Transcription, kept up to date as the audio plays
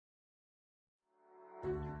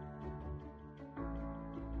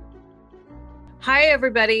Hi,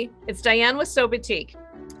 everybody. It's Diane with SewBatik.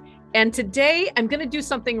 And today I'm going to do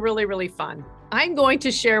something really, really fun. I'm going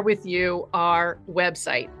to share with you our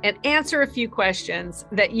website and answer a few questions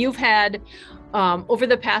that you've had over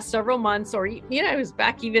the past several months, or, it was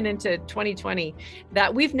back even into 2020,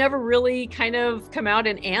 that we've never really kind of come out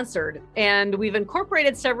and answered. And we've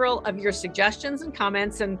incorporated several of your suggestions and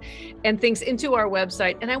comments and things into our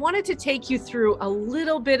website. And I wanted to take you through a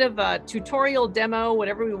little bit of a tutorial demo,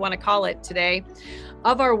 whatever we want to call it today,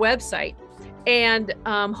 of our website. And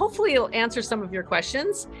hopefully it'll answer some of your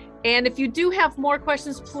questions. And if you do have more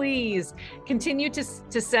questions, please continue to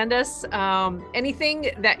send us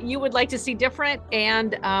anything that you would like to see different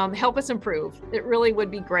and help us improve. It really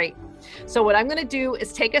would be great. So what I'm going to do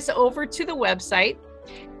is take us over to the website,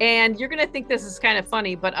 and you're going to think this is kind of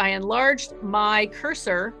funny, but I enlarged my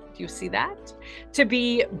cursor, do you see that, to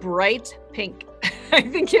be bright pink. I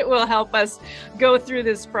think it will help us go through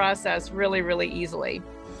this process really, really easily.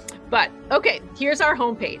 But okay, here's our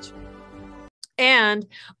homepage. And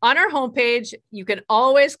on our homepage, you can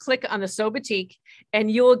always click on the SewBatik and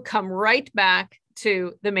you'll come right back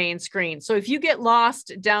to the main screen. So if you get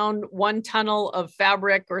lost down one tunnel of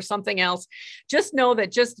fabric or something else, just know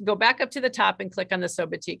that just go back up to the top and click on the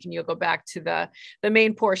SewBatik and you'll go back to the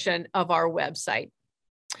main portion of our website.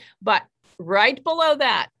 But right below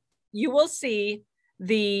that, you will see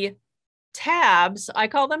the tabs, I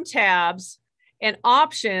call them tabs, and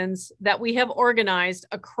options that we have organized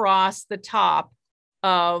across the top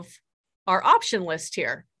of our option list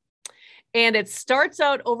here. And it starts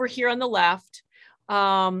out over here on the left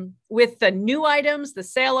with the new items, the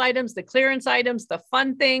sale items, the clearance items, the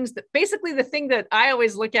fun things, basically the thing that I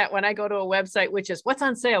always look at when I go to a website, which is what's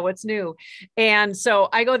on sale, what's new. And so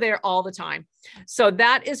I go there all the time. So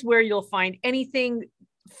that is where you'll find anything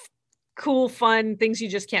cool, fun things you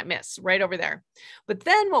just can't miss right over there. But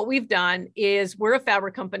then what we've done is we're a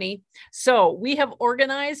fabric company. So we have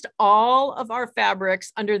organized all of our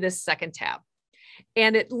fabrics under this second tab.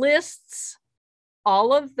 And it lists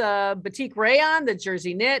all of the batik rayon, the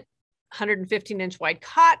jersey knit, 115-inch wide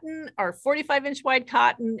cotton, our 45-inch wide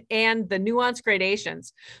cotton, and the nuance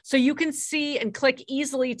gradations. So you can see and click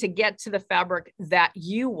easily to get to the fabric that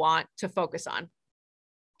you want to focus on.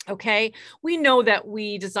 Okay, we know that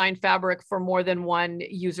we design fabric for more than one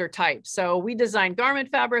user type. So we design garment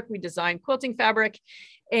fabric, we design quilting fabric,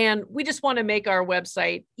 and we just want to make our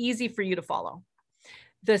website easy for you to follow.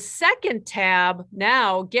 The second tab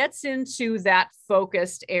now gets into that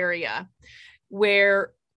focused area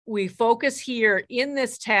where we focus here in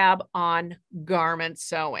this tab on garment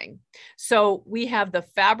sewing. So we have the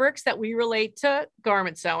fabrics that we relate to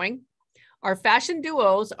garment sewing. Our fashion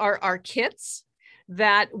duos are our kits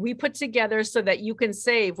that we put together so that you can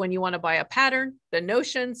save when you want to buy a pattern, the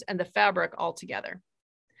notions, and the fabric all together.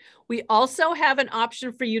 We also have an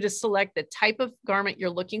option for you to select the type of garment you're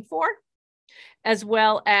looking for, as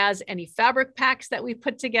well as any fabric packs that we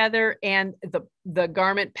put together and the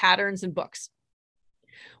garment patterns and books.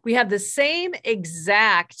 We have the same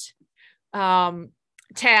exact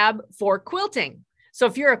tab for quilting. So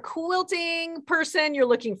if you're a quilting person, you're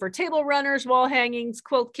looking for table runners, wall hangings,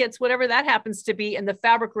 quilt kits, whatever that happens to be, and the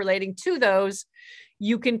fabric relating to those,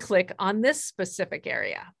 you can click on this specific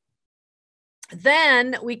area.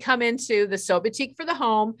 Then we come into the SewBatik for the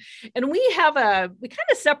home, and we kind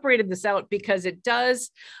of separated this out because it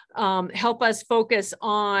does help us focus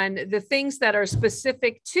on the things that are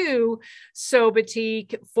specific to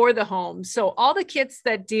SewBatik for the home. So all the kits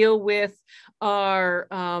that deal with our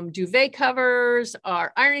duvet covers,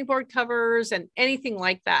 our ironing board covers, and anything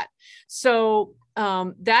like that. So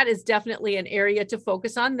that is definitely an area to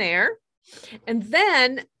focus on there. And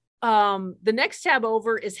then the next tab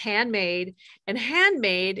over is handmade, and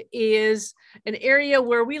handmade is an area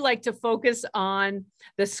where we like to focus on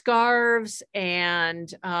the scarves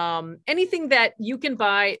and anything that you can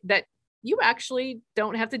buy that you actually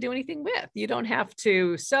don't have to do anything with. You don't have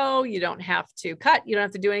to sew, you don't have to cut, you don't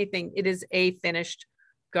have to do anything. It is a finished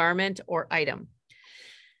garment or item.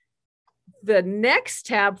 The next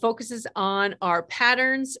tab focuses on our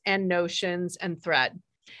patterns and notions and thread.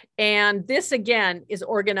 And this again is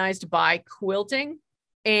organized by quilting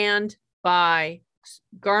and by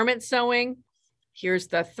garment sewing. Here's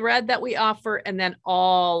the thread that we offer, and then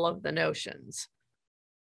all of the notions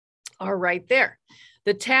are right there.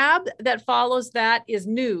 The tab that follows that is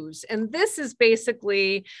news. And this is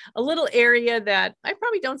basically a little area that I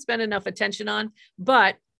probably don't spend enough attention on,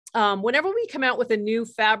 but whenever we come out with a new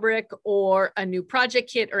fabric or a new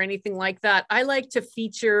project kit or anything like that, I like to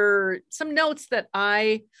feature some notes that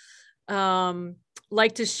I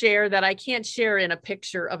like to share that I can't share in a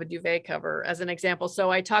picture of a duvet cover as an example. So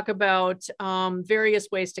I talk about various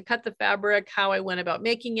ways to cut the fabric, how I went about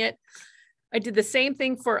making it. I did the same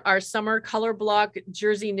thing for our summer color block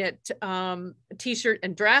jersey knit t-shirt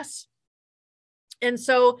and dress. And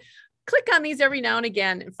so click on these every now and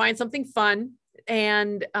again and find something fun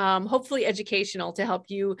and hopefully educational to help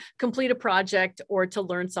you complete a project or to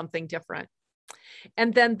learn something different.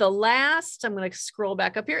 And then the last, I'm going to scroll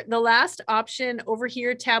back up here. The last option over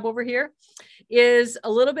here, tab over here, is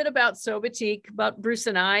a little bit about SewBatik, about Bruce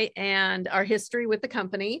and I and our history with the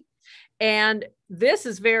company. And this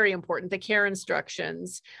is very important, the care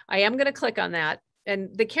instructions. I am going to click on that.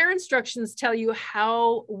 And the care instructions tell you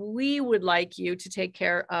how we would like you to take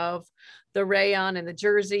care of the rayon and the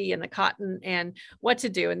jersey and the cotton and what to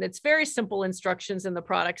do. And it's very simple instructions in the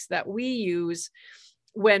products that we use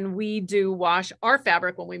when we do wash our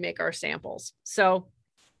fabric, when we make our samples. So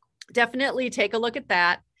definitely take a look at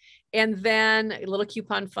that. And then a little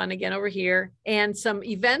coupon fun again over here and some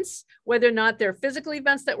events, whether or not they're physical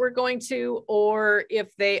events that we're going to, or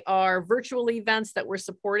if they are virtual events that we're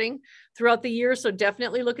supporting throughout the year. So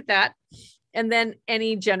definitely look at that. And then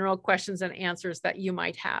any general questions and answers that you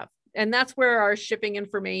might have. And that's where our shipping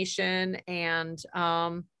information and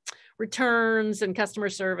returns and customer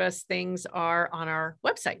service things are on our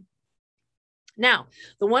website. Now,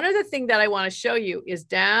 the one other thing that I want to show you is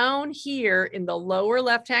down here in the lower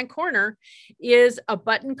left-hand corner is a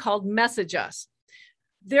button called Message Us.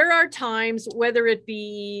 There are times, whether it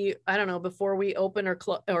be, I don't know, before we open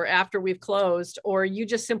or after we've closed, or you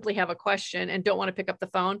just simply have a question and don't want to pick up the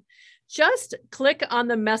phone, just click on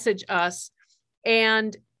the Message Us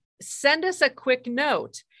and send us a quick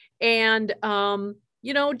note. And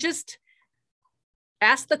you know, just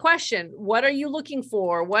ask the question, what are you looking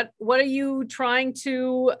for? What are you trying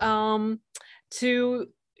to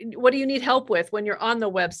what do you need help with when you're on the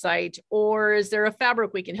website? Or is there a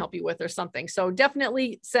fabric we can help you with or something? So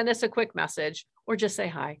definitely send us a quick message or just say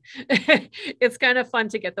hi. It's kind of fun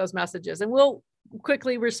to get those messages and we'll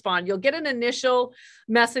quickly respond. You'll get an initial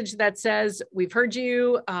message that says, we've heard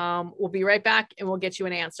you, we'll be right back and we'll get you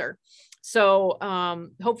an answer. So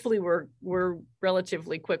hopefully we're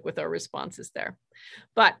relatively quick with our responses there.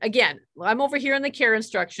 But again, I'm over here in the care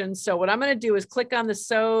instructions. So what I'm going to do is click on the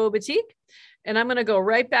SewBatik and I'm going to go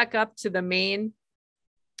right back up to the main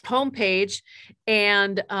homepage.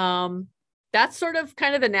 And that's sort of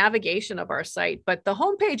kind of the navigation of our site. But the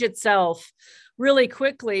homepage itself, really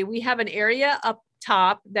quickly, we have an area up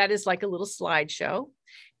top that is like a little slideshow.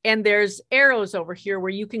 And there's arrows over here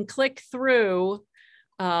where you can click through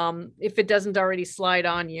if it doesn't already slide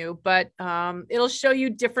on you, but it'll show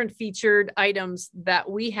you different featured items that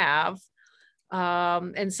we have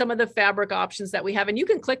and some of the fabric options that we have. And you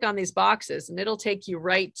can click on these boxes and it'll take you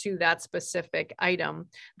right to that specific item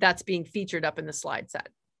that's being featured up in the slide set.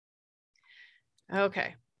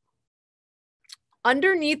 Okay.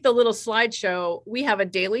 Underneath the little slideshow, we have a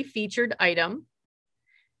daily featured item.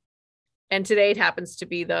 And today it happens to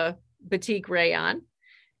be the batik rayon.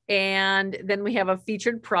 And then we have a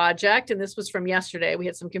featured project. And this was from yesterday. We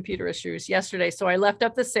had some computer issues yesterday. So I left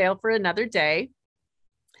up the sale for another day.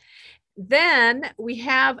 Then we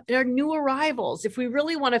have our new arrivals. If we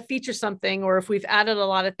really want to feature something, or if we've added a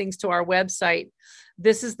lot of things to our website,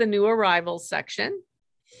 this is the new arrivals section.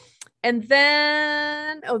 And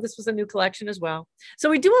then, oh, this was a new collection as well. So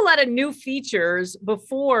we do a lot of new features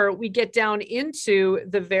before we get down into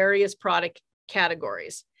the various product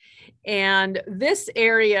categories. And this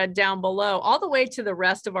area down below, all the way to the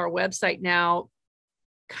rest of our website now,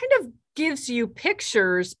 kind of gives you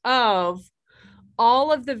pictures of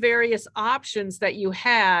all of the various options that you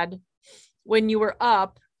had when you were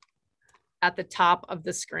up at the top of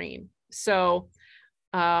the screen. So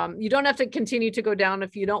you don't have to continue to go down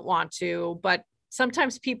if you don't want to, but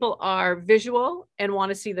sometimes people are visual and want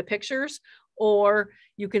to see the pictures, or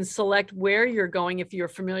you can select where you're going if you're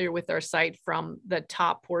familiar with our site from the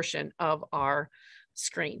top portion of our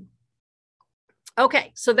screen.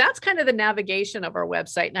 Okay, so that's kind of the navigation of our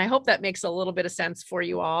website, and I hope that makes a little bit of sense for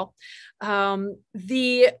you all. I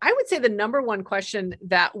would say the number one question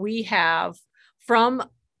that we have from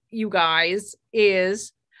you guys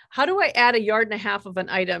is, how do I add 1.5 yards of an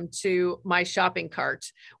item to my shopping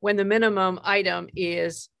cart when the minimum item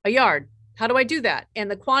is 1 yard? How do I do that?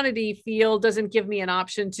 And the quantity field doesn't give me an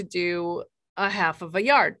option to do 1/2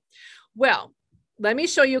 yard. Well, let me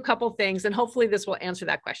show you a couple things, and hopefully this will answer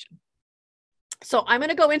that question. So I'm going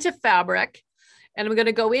to go into fabric, and I'm going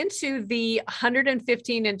to go into the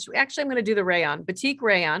 115 inch. Actually, I'm going to do the rayon, batik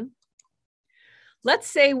rayon. Let's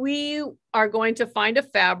say we are going to find a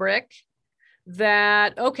fabric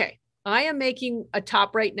that, okay, I am making a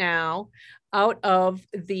top right now out of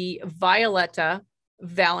the Violetta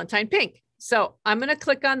Valentine Pink. So I'm going to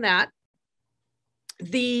click on that.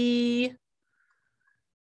 The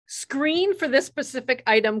screen for this specific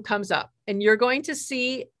item comes up, and you're going to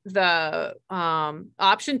see the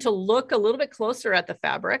option to look a little bit closer at the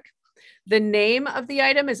fabric. The name of the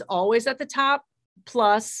item is always at the top,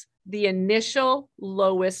 plus the initial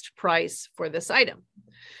lowest price for this item.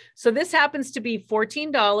 So this happens to be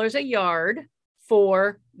 $14 a yard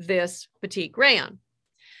for this batik rayon.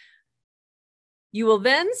 You will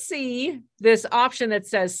then see this option that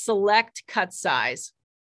says select cut size.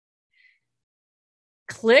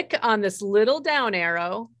 Click on this little down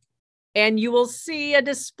arrow and you will see a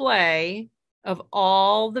display of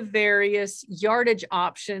all the various yardage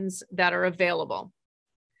options that are available.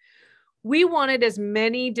 We wanted as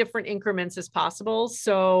many different increments as possible.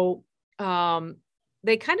 So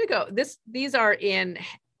they kind of go, these are in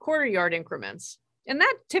quarter yard increments. And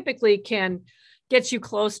that typically can get you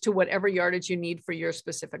close to whatever yardage you need for your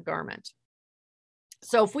specific garment.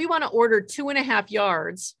 So if we want to order 2.5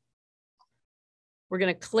 yards, we're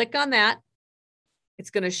going to click on that.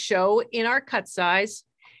 It's going to show in our cut size,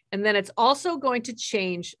 and then it's also going to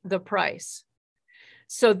change the price.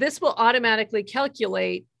 So this will automatically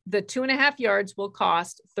calculate the 2.5 yards will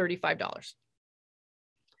cost $35.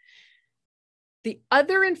 The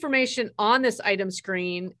other information on this item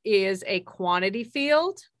screen is a quantity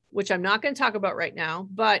field, which I'm not going to talk about right now,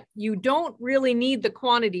 but you don't really need the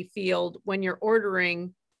quantity field when you're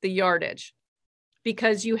ordering the yardage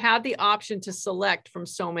because you have the option to select from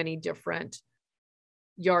so many different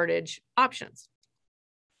yardage options.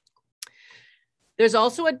 There's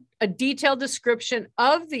also a detailed description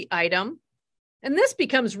of the item. And this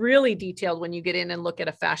becomes really detailed when you get in and look at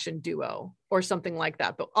a fashion duo or something like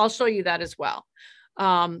that, but I'll show you that as well.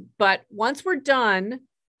 But once we're done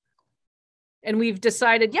and we've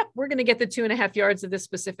decided, yep, we're going to get the 2.5 yards of this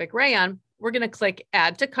specific rayon, we're going to click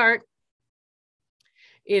add to cart.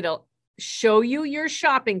 It'll show you your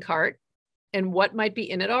shopping cart and what might be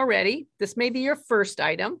in it already. This may be your first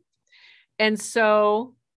item. And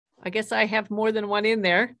so I guess I have more than one in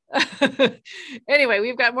there. Anyway,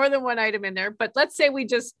 we've got more than one item in there, but let's say we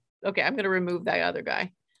just, okay, I'm going to remove that other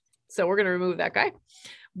guy. So we're going to remove that guy,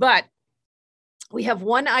 but we have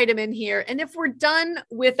one item in here. And if we're done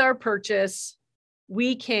with our purchase,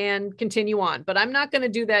 we can continue on, but I'm not going to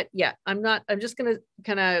do that yet. I'm just going to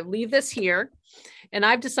kind of leave this here. And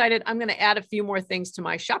I've decided I'm going to add a few more things to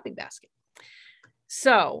my shopping basket.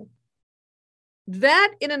 So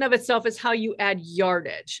that in and of itself is how you add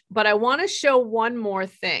yardage, but I want to show one more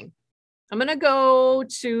thing. I'm going to go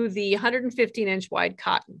to the 115-inch wide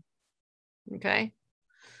cotton. Okay.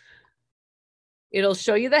 It'll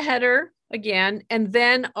show you the header again, and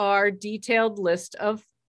then our detailed list of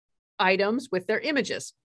items with their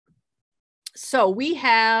images. So we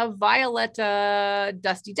have Violetta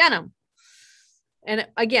Dusty Denim. And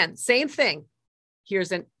again, same thing.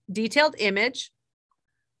 Here's a detailed image.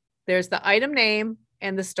 There's the item name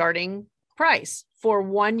and the starting price for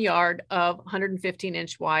 1 yard of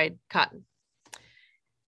 115-inch wide cotton.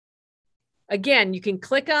 Again, you can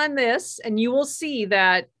click on this and you will see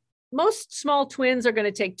that most small twins are going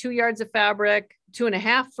to take 2 yards of fabric,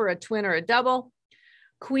 2.5 for a twin or a double.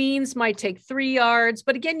 Queens might take 3 yards,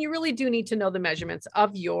 but again, you really do need to know the measurements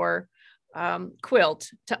of your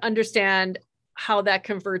quilt to understand how that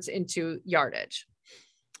converts into yardage.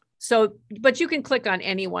 So, but you can click on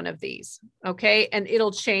any one of these, okay? And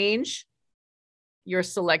it'll change your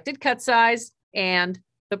selected cut size and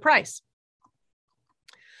the price.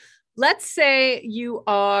 Let's say you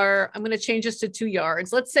are, I'm going to change this to 2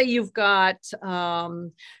 yards. Let's say you've got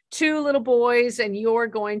 2 little boys and you're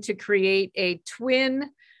going to create a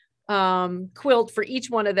twin quilt for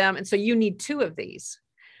each one of them. And so you need 2 of these.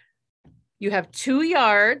 You have 2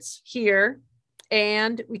 yards here,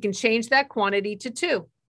 and we can change that quantity to 2.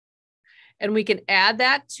 And we can add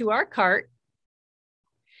that to our cart.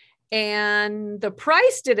 And the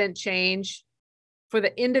price didn't change for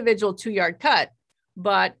the individual 2-yard cut,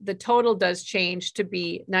 but the total does change to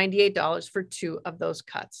be $98 for 2 of those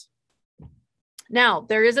cuts. Now,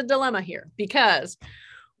 there is a dilemma here because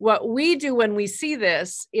what we do when we see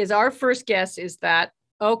this is our first guess is that,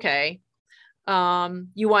 okay,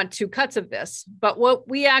 you want 2 cuts of this, but what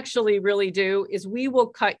we actually really do is we will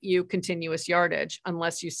cut you continuous yardage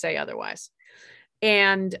unless you say otherwise.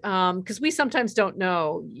 And because we sometimes don't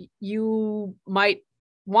know, you might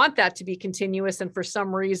want that to be continuous, and for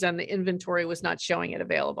some reason the inventory was not showing it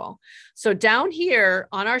available. So down here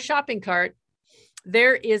on our shopping cart,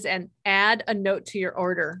 there is an add a note to your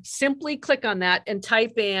order. Simply click on that and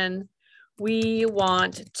type in we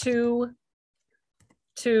want two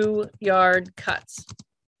yard cuts,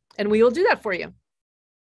 and we will do that for you.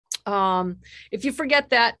 If you forget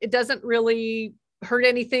that, it doesn't really hurt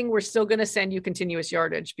anything. We're still going to send you continuous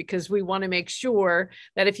yardage because we want to make sure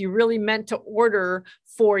that if you really meant to order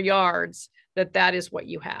 4 yards, that is what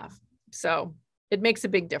you have. So it makes a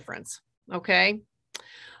big difference. Okay.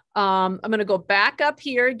 I'm going to go back up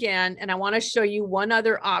here again, and I want to show you one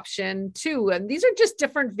other option too. And these are just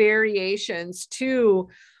different variations to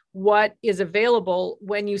what is available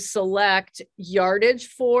when you select yardage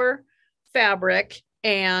for fabric.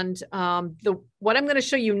 And what I'm going to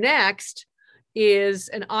show you next is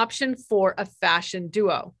an option for a fashion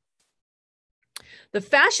duo. The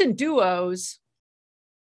fashion duos,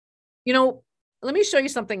 you know, let me show you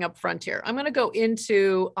something up front here. I'm going to go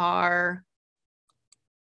into our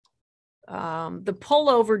the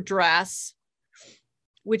pullover dress,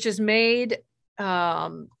 which is made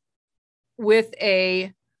with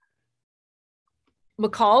a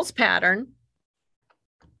McCall's pattern.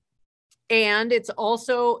 And it's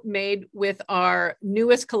also made with our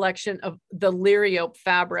newest collection of the Liriope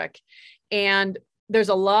fabric. And there's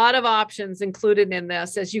a lot of options included in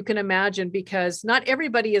this, as you can imagine, because not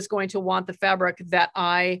everybody is going to want the fabric that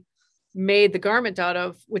I made the garment out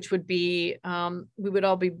of, which would be, we would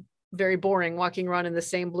all be very boring walking around in the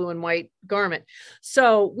same blue and white garment.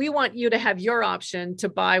 So we want you to have your option to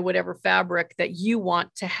buy whatever fabric that you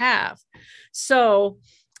want to have. So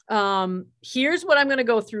here's what I'm going to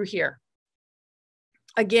go through here.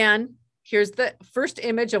 Again, here's the first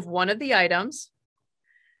image of one of the items.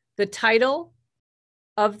 The title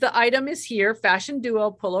of the item is here, Fashion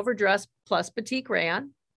Duo Pullover Dress plus Batik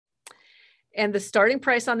Rayon. And the starting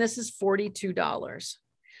price on this is $42.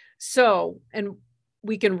 So, and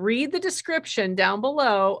we can read the description down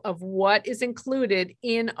below of what is included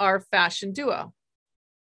in our Fashion Duo.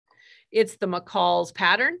 It's the McCall's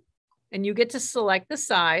pattern, and you get to select the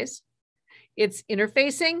size. It's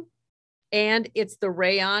interfacing, and it's the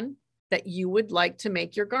rayon that you would like to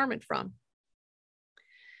make your garment from.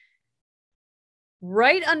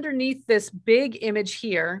 Right underneath this big image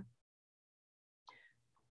here,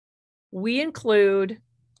 we include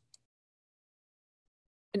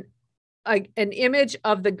an image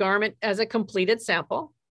of the garment as a completed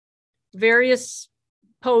sample, various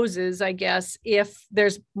poses, I guess, if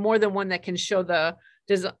there's more than one that can show the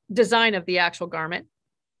design of the actual garment.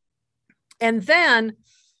 And then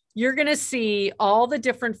you're going to see all the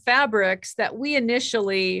different fabrics that we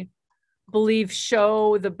initially believe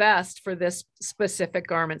show the best for this specific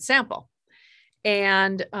garment sample.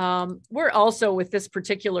 And we're also, with this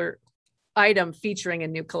particular item, featuring a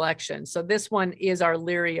new collection. So this one is our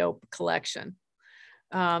Liriope collection.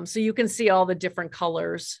 So you can see all the different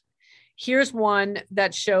colors. Here's one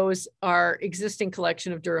that shows our existing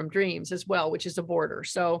collection of Durham Dreams as well, which is a border.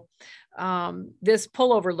 So this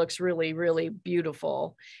pullover looks really, really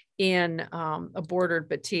beautiful in a bordered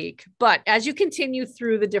batik. But as you continue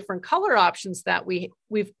through the different color options that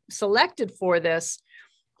we've selected for this,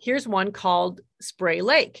 here's one called Spray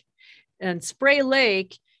Lake. And Spray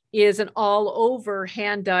Lake is an all over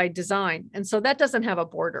hand dyed design. And so that doesn't have a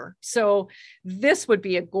border. So this would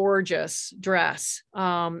be a gorgeous dress.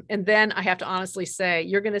 And then I have to honestly say,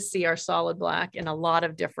 you're going to see our solid black in a lot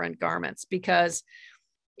of different garments because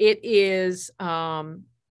it is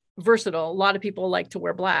versatile. A lot of people like to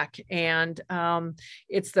wear black, and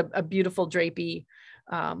it's a beautiful drapey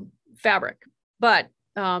fabric. But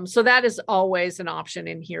so that is always an option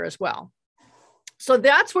in here as well. So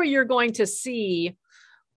that's where you're going to see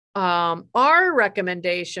our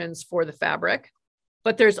recommendations for the fabric,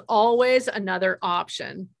 but there's always another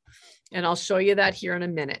option. And I'll show you that here in a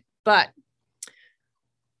minute. But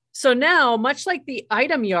so now, much like the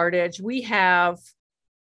item yardage, we have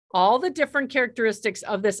all the different characteristics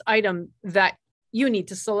of this item that you need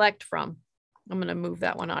to select from. I'm going to move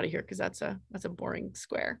that one out of here because that's a boring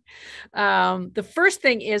square. The first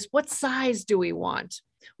thing is, what size do we want?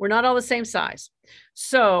 We're not all the same size.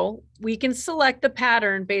 So we can select the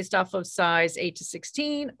pattern based off of size 8 to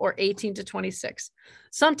 16 or 18 to 26.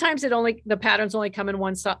 Sometimes the patterns only come in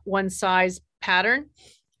one size pattern.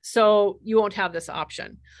 So you won't have this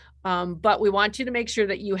option. But we want you to make sure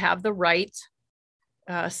that you have the right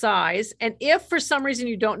size. And if for some reason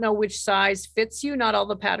you don't know which size fits you, not all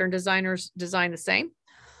the pattern designers design the same.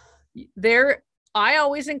 I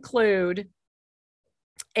always include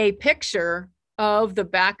a picture of the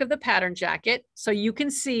back of the pattern jacket so you can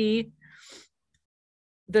see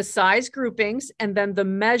the size groupings and then the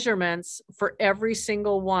measurements for every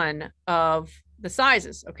single one of the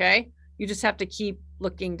sizes. Okay. You just have to keep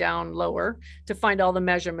looking down lower to find all the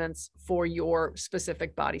measurements for your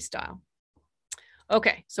specific body style.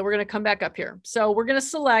 Okay, so we're going to come back up here. So we're going to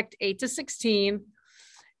select 8 to 16.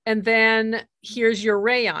 And then here's your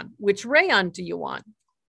rayon. Which rayon do you want?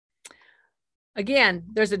 Again,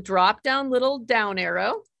 there's a drop down little down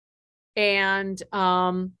arrow, and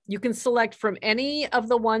you can select from any of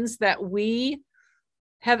the ones that we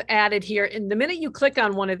have added here. And the minute you click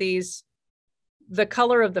on one of these, the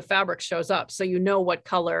color of the fabric shows up. So you know what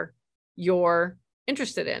color you're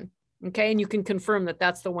interested in. Okay. And you can confirm that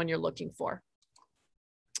that's the one you're looking for.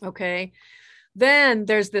 Okay. Then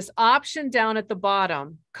there's this option down at the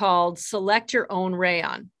bottom called select your own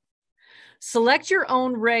rayon. Select your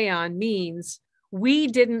own rayon means we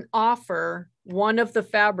didn't offer one of the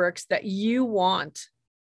fabrics that you want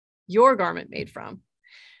your garment made from.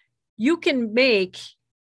 You can make,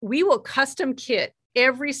 we will custom kit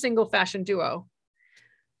every single fashion duo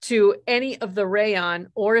to any of the rayon,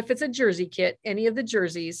 or if it's a jersey kit, any of the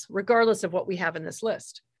jerseys, regardless of what we have in this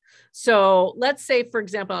list. So let's say, for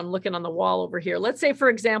example, I'm looking on the wall over here. Let's say, for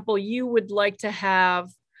example, you would like to have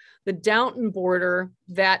the Downton border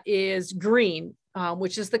that is green,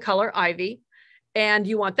 which is the color ivy, and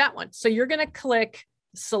you want that one. So you're going to click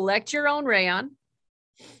select your own rayon.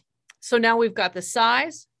 So now we've got the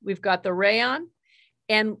size, we've got the rayon,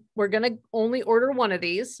 and we're going to only order one of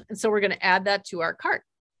these. And so we're going to add that to our cart.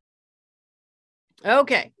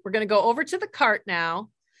 Okay, we're going to go over to the cart now,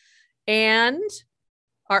 and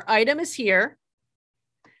our item is here,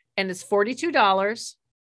 and it's $42.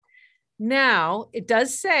 Now it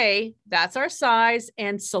does say that's our size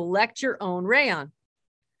and select your own rayon.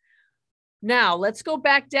 Now let's go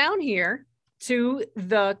back down here to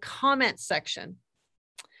the comment section.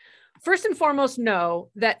 First and foremost,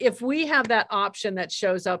 know that if we have that option that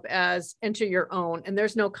shows up as enter your own and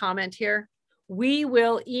there's no comment here, we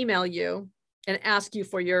will email you and ask you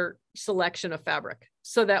for your selection of fabric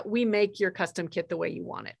so that we make your custom kit the way you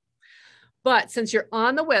want it. But since you're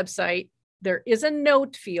on the website, there is a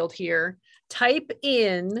note field here. Type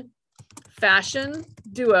in fashion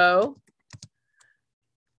duo,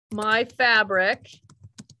 my fabric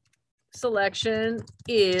selection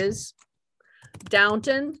is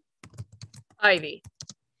Downton Ivy.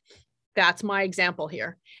 That's my example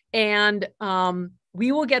here. And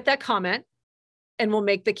we will get that comment and we'll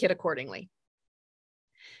make the kit accordingly.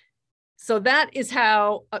 So that is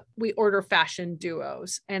how we order fashion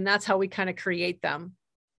duos, and that's how we kind of create them.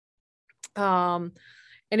 And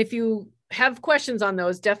if you have questions on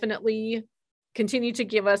those, definitely continue to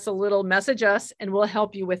give us a little message us, and we'll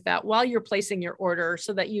help you with that while you're placing your order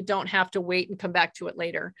so that you don't have to wait and come back to it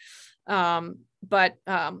later. But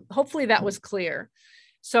hopefully that was clear.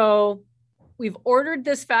 So we've ordered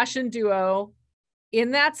this fashion duo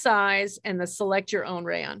in that size and the select your own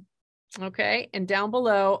rayon. Okay. And down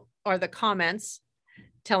below are the comments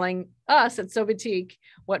telling us at SewBatik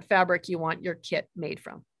what fabric you want your kit made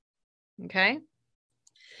from. Okay.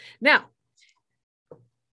 Now,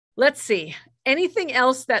 let's see. Anything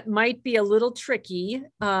else that might be a little tricky?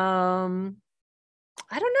 I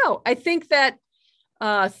don't know. I think that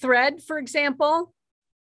thread, for example,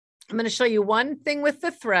 I'm going to show you one thing with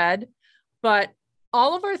the thread, but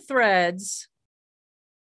all of our threads,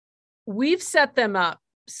 we've set them up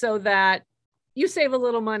so that you save a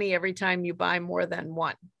little money every time you buy more than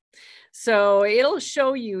one. So it'll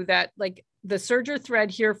show you that like the serger thread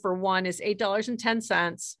here for one is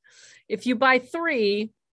 $8.10. If you buy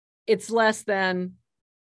three, it's less than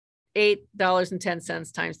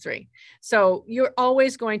 $8.10 times three. So you're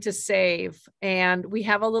always going to save. And we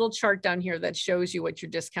have a little chart down here that shows you what your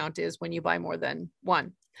discount is when you buy more than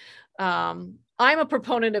one. I'm a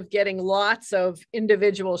proponent of getting lots of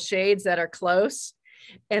individual shades that are close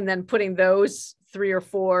and then putting those 3 or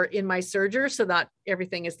 4 in my serger so that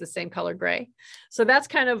everything is the same color gray. So that's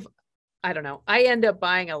kind of, I don't know, I end up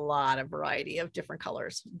buying a lot of variety of different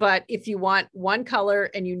colors. But if you want one color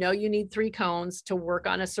and you know you need 3 cones to work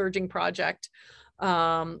on a serging project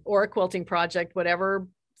or a quilting project, whatever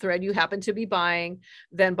thread you happen to be buying,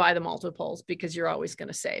 then buy the multiples because you're always going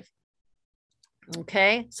to save.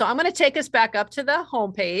 Okay, so I'm going to take us back up to the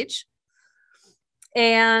home page.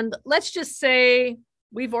 And let's just say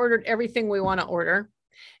we've ordered everything we want to order.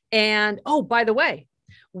 And oh, by the way,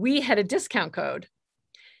 we had a discount code.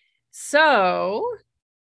 So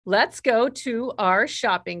let's go to our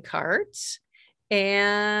shopping cart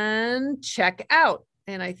and check out.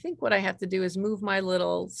 And I think what I have to do is move my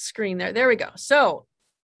little screen there. There we go. So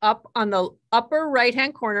up on the upper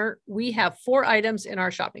right-hand corner, we have 4 items in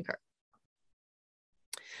our shopping cart.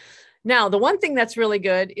 Now, the one thing that's really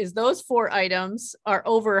good is those 4 items are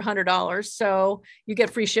over $100. So you get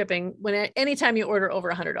free shipping anytime you order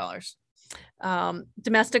over $100.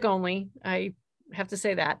 Domestic only. I I have to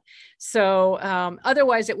say that. So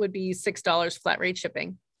otherwise it would be $6 flat rate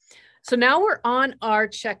shipping. So now we're on our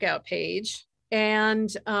checkout page. And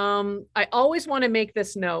I always want to make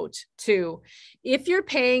this note too. If you're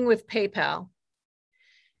paying with PayPal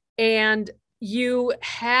and you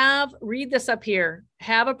have, read this up here,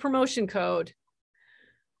 have a promotion code.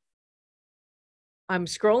 I'm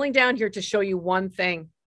scrolling down here to show you one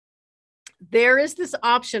thing. There is this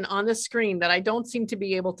option on the screen that I don't seem to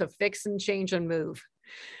be able to fix and change and move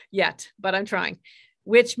yet, but I'm trying,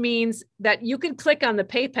 which means that you can click on the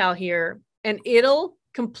PayPal here and it'll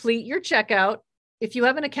complete your checkout if you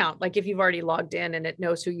have an account, like if you've already logged in and it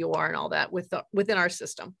knows who you are and all that within our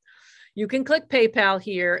system. You can click PayPal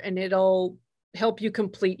here and it'll help you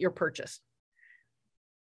complete your purchase,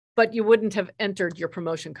 but you wouldn't have entered your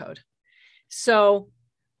promotion code. So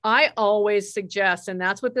I always suggest, and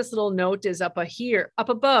that's what this little note is up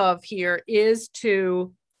above here, is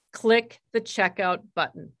to click the checkout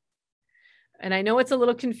button. And I know it's a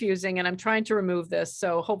little confusing and I'm trying to remove this,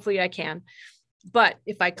 so hopefully I can. But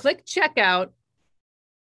if I click checkout,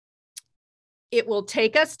 it will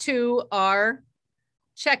take us to our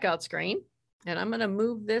checkout screen. And I'm going to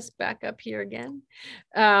move this back up here again.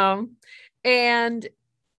 Oh,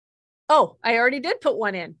 I already did put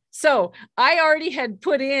one in. So I already had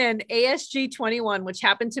put in ASG21, which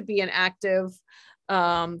happened to be an active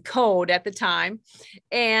code at the time.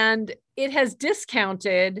 And it has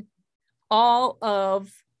discounted all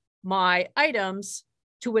of my items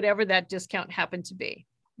to whatever that discount happened to be.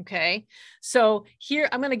 Okay. So here,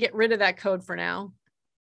 I'm going to get rid of that code for now.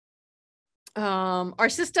 Our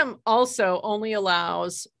system also only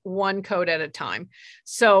allows one code at a time.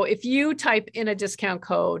 So if you type in a discount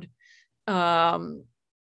code,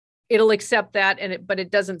 it'll accept that, but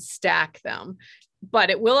it doesn't stack them. But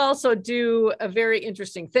it will also do a very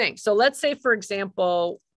interesting thing. So let's say, for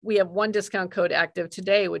example, we have one discount code active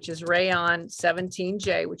today, which is Rayon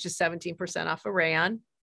 17J, which is 17% off of Rayon.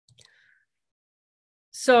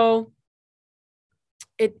 So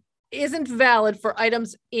it isn't valid for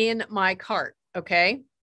items in my cart, okay?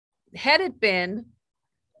 Had it been,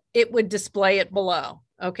 it would display it below,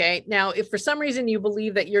 okay? Now, if for some reason you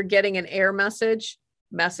believe that you're getting an error message,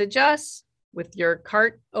 message us with your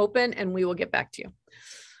cart open and we will get back to you.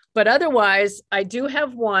 But otherwise, I do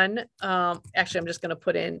have one. Actually, I'm just going to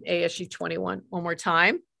put in ASU21 one more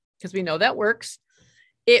time because we know that works.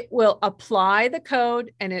 It will apply the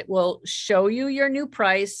code and it will show you your new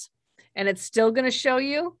price. And it's still going to show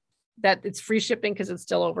you that it's free shipping because it's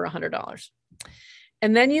still over $100.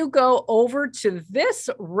 And then you go over to this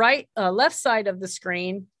left side of the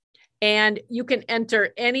screen and you can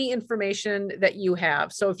enter any information that you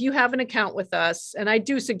have. So if you have an account with us, and I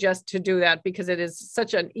do suggest to do that because it is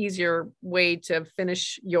such an easier way to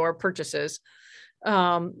finish your purchases.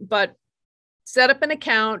 But set up an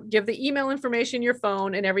account, give the email information, your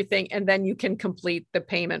phone and everything, and then you can complete the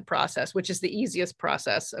payment process, which is the easiest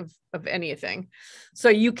process of anything. So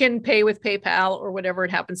you can pay with PayPal or whatever it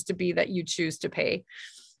happens to be that you choose to pay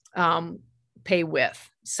with.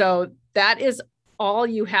 So that is all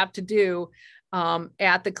you have to do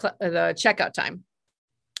at the checkout time.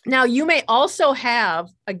 Now, you may also have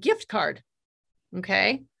a gift card,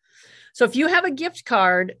 okay? So if you have a gift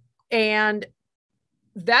card, and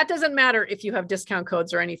that doesn't matter if you have discount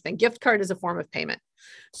codes or anything, gift card is a form of payment.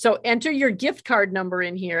 So enter your gift card number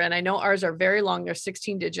in here, and I know ours are very long, they're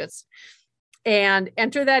 16 digits, and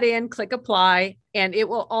enter that in, click apply, and it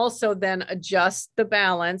will also then adjust the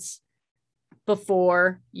balance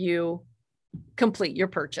before you complete your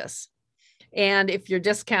purchase. And if your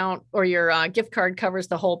discount or your gift card covers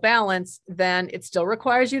the whole balance, then it still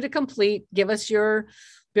requires you to complete, give us your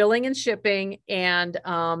billing and shipping, and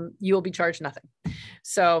you will be charged nothing.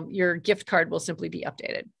 So your gift card will simply be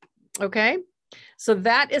updated. Okay. So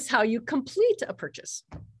that is how you complete a purchase.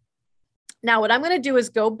 Now, what I'm going to do is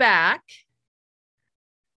go back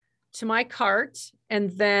to my cart, and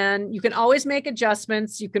then you can always make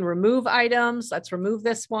adjustments. You can remove items. Let's remove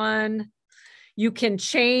this one. You can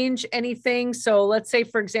change anything. So let's say,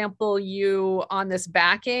 for example, you on this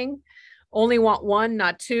backing only want one,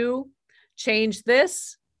 not two. Change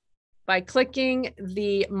this by clicking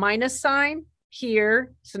the minus sign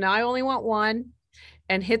here. So now I only want one,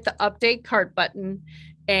 and hit the update cart button,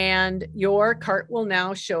 and your cart will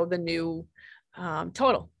now show the new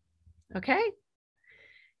total. Okay.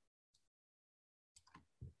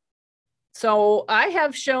 So I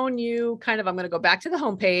have shown you kind of, I'm going to go back to the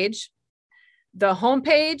home page. The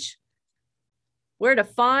homepage, where to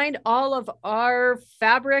find all of our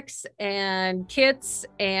fabrics and kits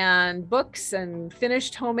and books and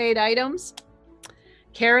finished homemade items,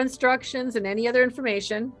 care instructions, and any other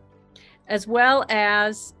information. as well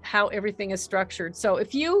as how everything is structured. So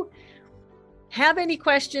if you have any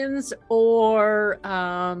questions or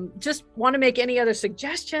just want to make any other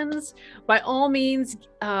suggestions, by all means,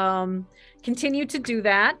 continue to do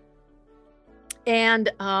that. And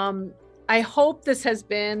I hope this has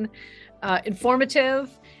been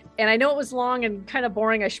informative. And I know it was long and kind of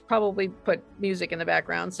boring. I should probably put music in the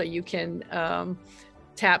background so you can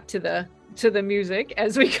tap to the music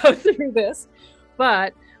as we go through this.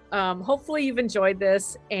 But hopefully you've enjoyed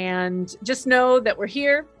this, and just know that we're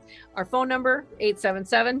here. Our phone number,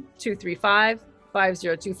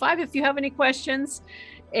 877-235-5025 if you have any questions,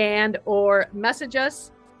 and or message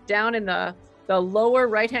us down in the lower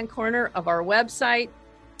right-hand corner of our website,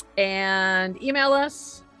 and email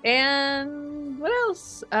us. And what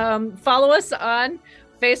else? Follow us on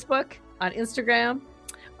Facebook, on Instagram,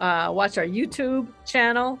 watch our YouTube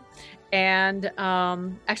channel. And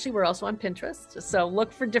actually, we're also on Pinterest. So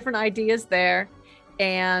look for different ideas there.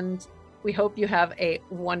 And we hope you have a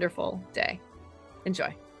wonderful day.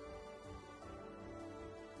 Enjoy.